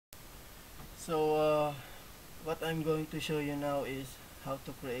So what I'm going to show you now is how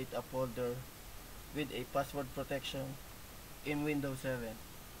to create a folder with a password protection in Windows 7.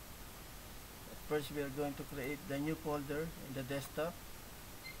 First, we are going to create the new folder in the desktop.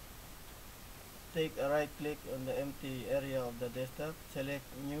 Take a right click on the empty area of the desktop, select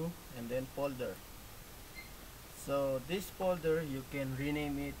new and then folder. So this folder, you can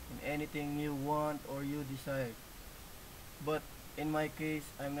rename it in anything you want or you desire, but in my case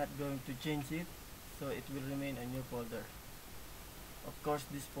I'm not going to change it, so it will remain a new folder. Of course,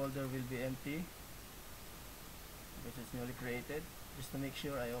 this folder will be empty because it's newly created. Just to make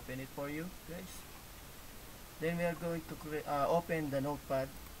sure, I open it for you guys. Then we are going to open the notepad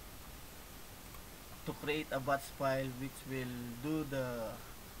to create a batch file which will do the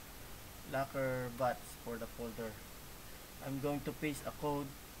locker.bat for the folder. I'm going to paste a code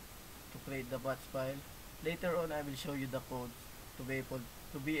to create the batch file. Later on, I will show you the code to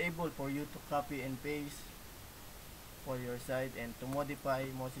be able for you to copy and paste for your site and to modify,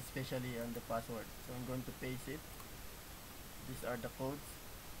 most especially on the password. So I'm going to paste it. These are the codes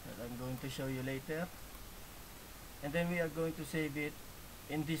that I'm going to show you later. And then we are going to save it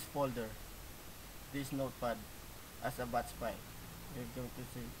in this folder, this notepad, as a batch file. We're going to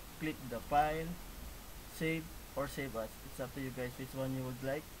click the file, save or save as. It's up to you guys which one you would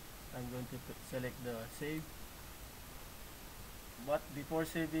like. I'm going to select the save. But before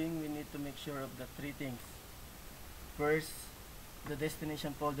saving, we need to make sure of the three things. First, the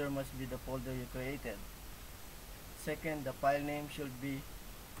destination folder must be the folder you created. Second, the file name should be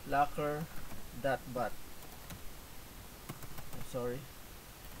locker.bat. But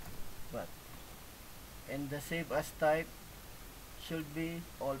and the save as type should be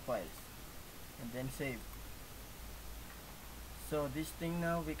all files, and then save. So this thing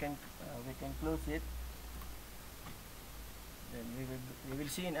now we can close it. Then we will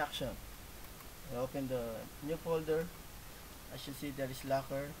see in action. I open the new folder. As you see, there is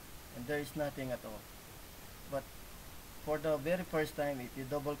locker and there is nothing at all. But for the very first time, if you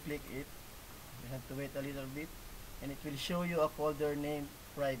double click it, you have to wait a little bit and it will show you a folder named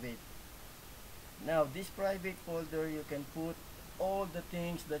private. Now this private folder, you can put all the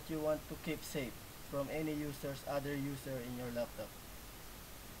things that you want to keep safe from any other user in your laptop.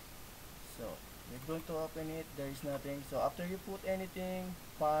 So we're going to open it. There is nothing. So after you put anything,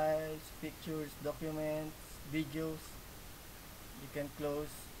 files, pictures, documents, videos, you can close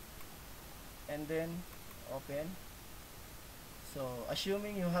and then open. So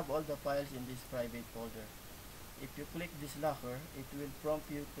assuming you have all the files in this private folder, if you click this locker, it will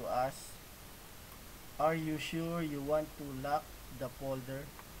prompt you to ask, are you sure you want to lock the folder?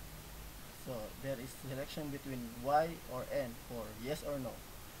 So there is selection between Y or N for yes or no.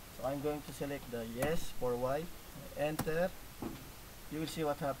 So I'm going to select the yes for Y. Enter. You will see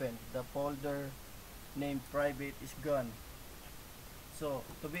what happened. The folder named private is gone. So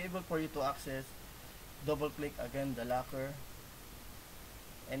to be able for you to access, double click again the locker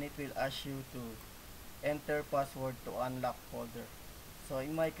and it will ask you to enter password to unlock folder. So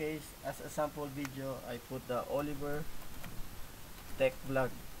in my case, as a sample video, I put the Oliver Tech Vlog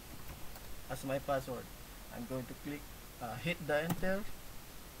as my password. I'm going to hit the enter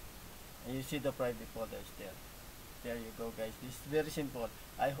and you see the private folder is there. There you go guys. This is very simple.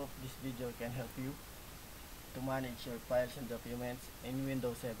 I hope this video can help you to manage your files and documents in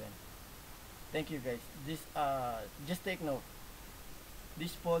Windows 7. Thank you guys. Just take note,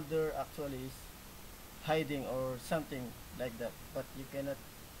 this folder actually is hiding or something like that, but you cannot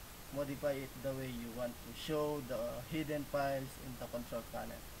modify it the way you want to show the hidden files in the control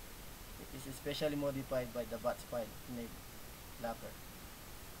panel. It is especially modified by the batch file named locker.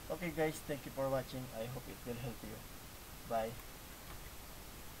 Okay guys, thank you for watching. I hope it will help you. Bye.